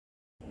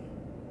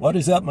What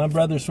is up, my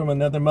brothers from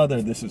another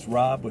mother? This is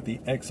Rob with the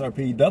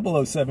XRP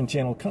 007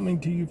 channel coming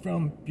to you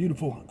from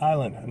beautiful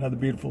Island. Another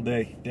beautiful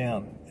day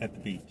down at the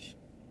beach.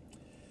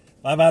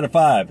 5 out of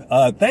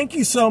 5. Thank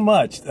you so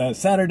much.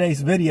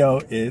 Saturday's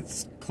video,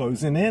 it's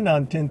closing in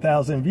on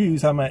 10,000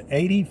 views. I'm at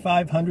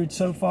 8,500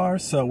 so far,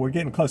 so we're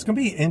getting close. It's going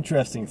to be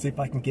interesting. See if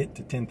I can get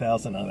to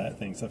 10,000 on that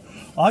thing. So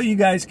all you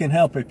guys can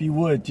help, if you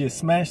would, just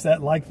smash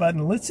that like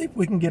button. Let's see if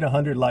we can get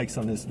 100 likes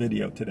on this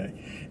video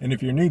today. And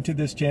if you're new to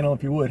this channel,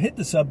 if you would, hit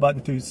the sub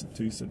button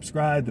to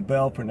subscribe, the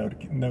bell for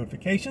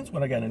notifications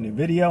when I got a new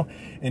video.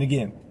 And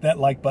again, that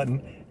like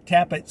button,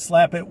 tap it,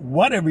 slap it,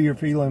 whatever you're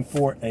feeling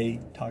for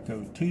a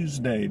Taco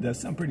Tuesday.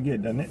 Does sound pretty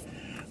good, doesn't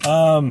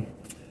it?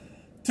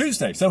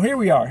 Tuesday. So here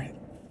we are.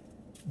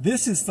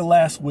 This is the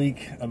last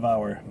week of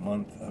our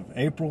month of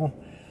April.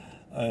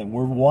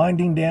 We're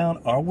winding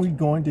down. Are we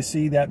going to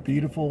see that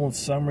beautiful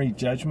summary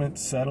judgment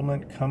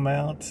settlement come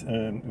out?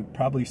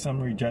 Probably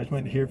summary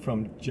judgment here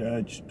from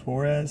Judge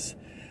Torres.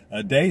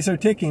 Days are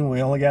ticking.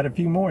 We only got a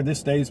few more.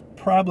 This day's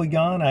probably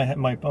gone.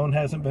 My phone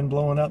hasn't been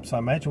blowing up, so I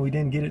imagine we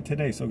didn't get it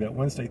today. So we got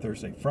Wednesday,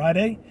 Thursday,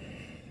 Friday.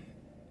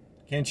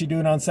 Can she do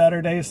it on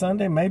Saturday or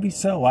Sunday? Maybe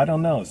so. I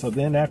don't know. So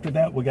then after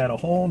that, we got a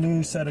whole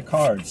new set of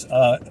cards.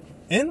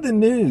 In the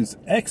news,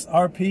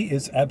 XRP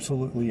is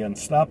absolutely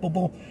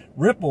unstoppable.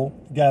 Ripple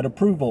got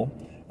approval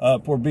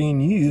for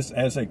being used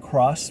as a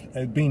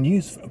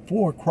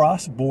for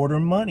cross-border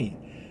money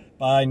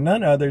by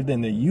none other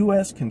than the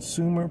U.S.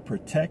 Consumer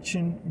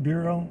Protection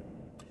Bureau.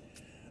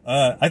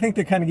 I think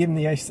they're kind of giving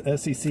the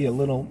SEC a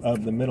little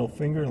of the middle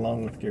finger,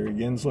 along with Gary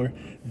Gensler.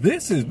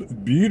 This is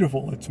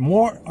beautiful. It's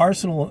more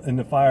arsenal in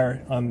the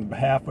fire on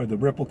behalf of the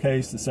Ripple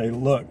case to say,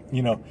 look,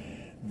 you know,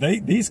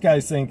 these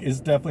guys think it's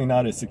definitely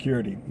not a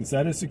security. Is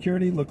that a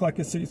security? Look like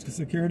a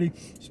security?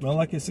 Smell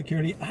like a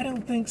security? I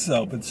don't think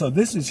so. But so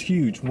this is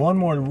huge. One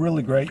more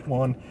really great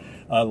one.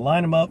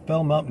 Line them up, fill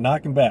them up,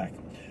 knock them back.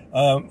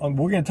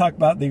 We're going to talk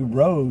about the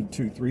road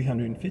to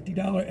 $350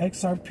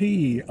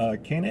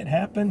 XRP. Can it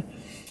happen?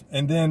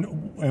 And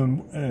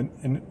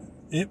then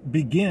it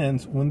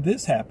begins when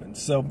this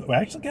happens. So I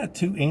actually got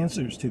two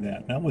answers to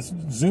that. And I was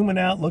zooming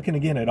out, looking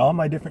again at all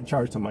my different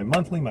charts on my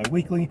monthly, my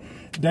weekly,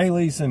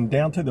 dailies, and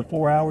down to the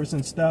 4 hours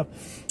and stuff.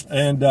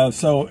 And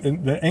so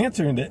the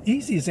answer, and the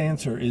easiest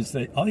answer, is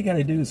that all you got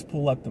to do is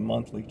pull up the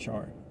monthly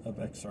chart of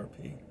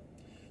XRP.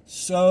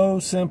 So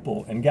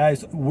simple. And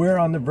guys, we're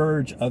on the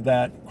verge of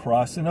that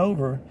crossing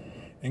over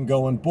and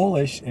going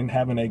bullish and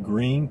having a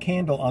green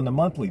candle on the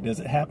monthly. Does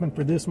it happen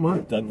for this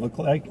month? Doesn't look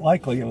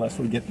likely unless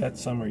we get that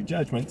summary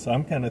judgment. So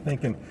I'm kind of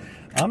thinking,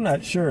 I'm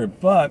not sure.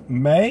 But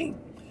May,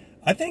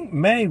 I think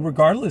May,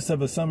 regardless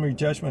of a summary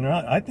judgment or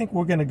not, I think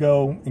we're going to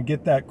go and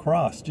get that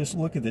cross. Just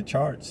look at the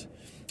charts.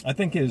 I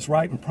think it is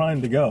right and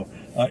primed to go.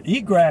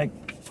 eGreg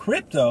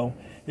Crypto,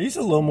 he's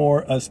a little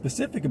more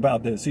specific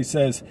about this. He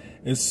says,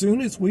 as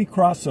soon as we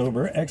cross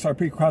over,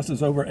 XRP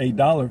crosses over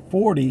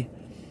 $1.40,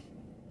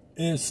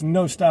 it's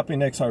no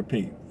stopping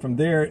XRP. From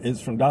there, it's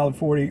from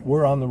 $1.40,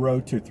 we're on the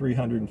road to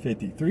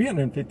 350.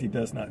 350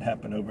 does not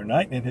happen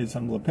overnight, in his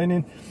humble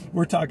opinion.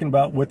 We're talking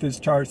about, with his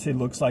charts, it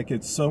looks like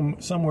it's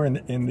somewhere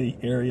in the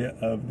area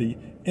of the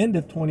end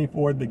of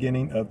 24,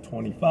 beginning of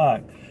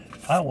 25.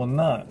 I will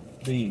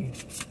not be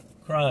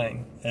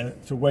crying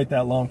to wait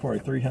that long for a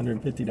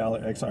 $350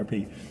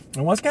 XRP.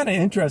 And what's kind of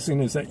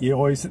interesting is that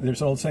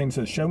there's old saying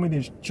says, show me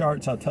these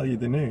charts, I'll tell you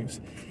the news.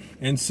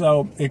 And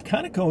so it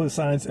kind of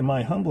coincides, in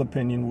my humble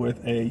opinion,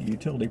 with a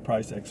utility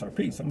price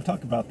XRP. So I'm going to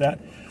talk about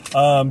that.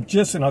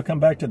 And I'll come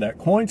back to that.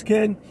 Coins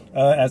Kid,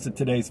 as of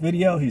today's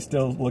video, he's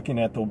still looking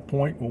at the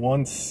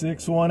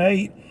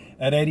 0.1618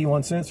 at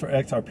 81 cents for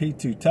XRP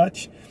to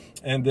touch.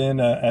 And then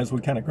as we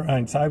kind of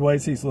grind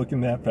sideways, he's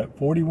looking at that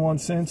 41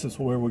 cents is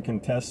where we can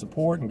test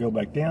support and go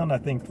back down. I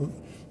think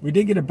we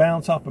did get a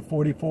bounce off of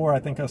 44. I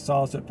think I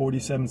saw us at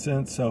 47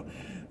 cents. So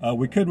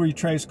we could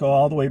retrace, go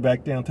all the way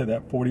back down to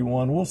that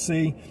 41. We'll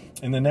see.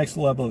 And the next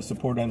level of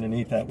support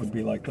underneath that would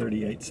be like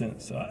 38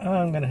 cents. So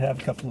I'm going to have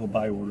a couple of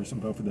buy orders in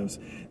both of those.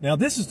 Now,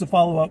 this is to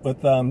follow up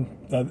with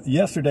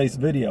yesterday's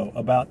video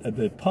about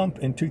the pump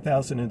in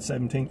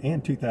 2017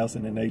 and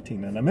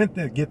 2018. And I meant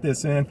to get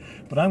this in,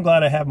 but I'm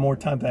glad I have more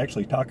time to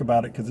actually talk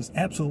about it because it's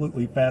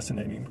absolutely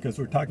fascinating, because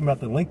we're talking about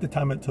the length of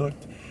time it took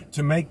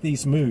to make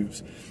these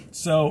moves.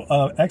 So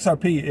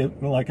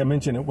XRP, like I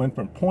mentioned, it went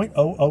from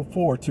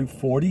 0.004 to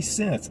 40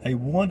 cents, a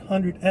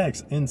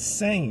 100x,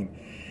 insane.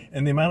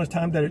 And the amount of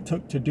time that it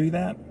took to do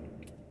that,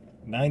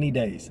 90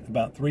 days,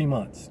 about 3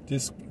 months.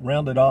 Just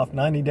rounded off,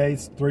 90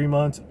 days, 3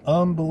 months.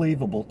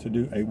 Unbelievable to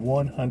do a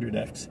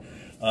 100x.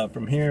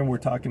 From here, we're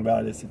talking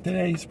about it at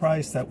today's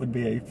price, that would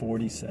be a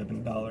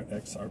 $47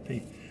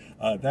 XRP.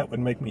 That would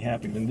make me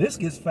happy. And this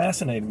gets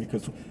fascinating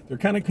because they're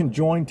kind of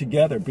conjoined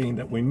together, being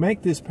that we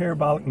make this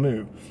parabolic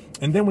move.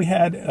 And then we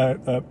had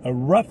a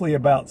roughly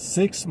about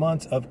 6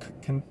 months of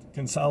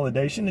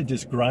consolidation and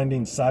just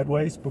grinding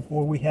sideways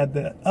before we had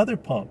the other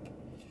pump.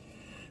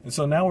 And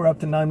so now we're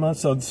up to 9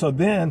 months. So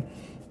then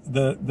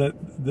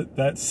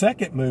that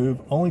second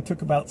move only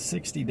took about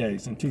 60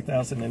 days in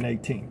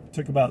 2018. It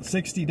took about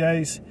 60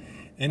 days.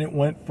 and it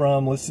went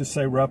from, let's just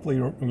say roughly,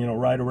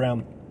 right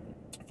around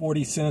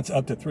 40 cents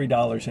up to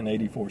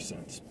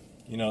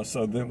 $3.84.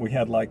 So then we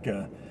had like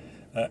a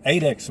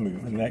 8x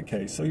move in that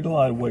case. So a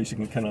lot of ways you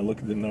can kind of look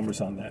at the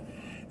numbers on that.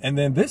 And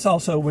then this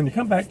also, when you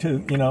come back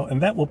to,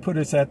 and that will put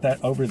us at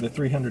that over the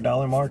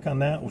 $300 mark on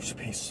that, which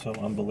would be so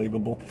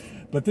unbelievable.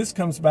 But this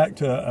comes back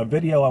to a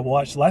video I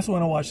watched. Last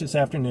one I watched this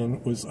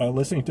afternoon was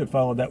listening to a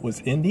fellow that was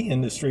in the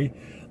industry,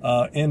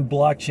 in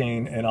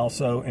blockchain,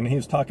 and he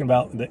was talking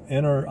about the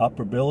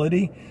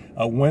interoperability,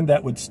 when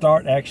that would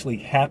start actually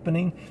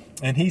happening.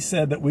 And he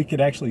said that we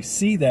could actually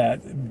see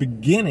that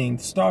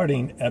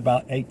starting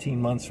about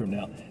 18 months from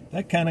now.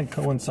 That kind of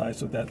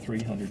coincides with that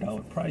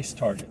 $300 price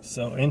target.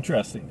 So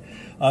interesting.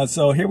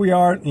 So here we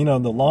are,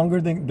 the longer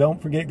don't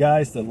forget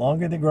guys, the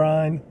longer the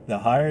grind, the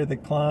higher the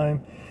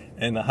climb,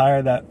 and the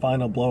higher that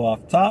final blow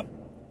off top.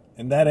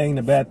 And that ain't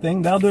a bad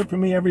thing. That'll do it for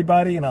me,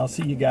 everybody, and I'll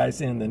see you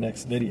guys in the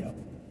next video.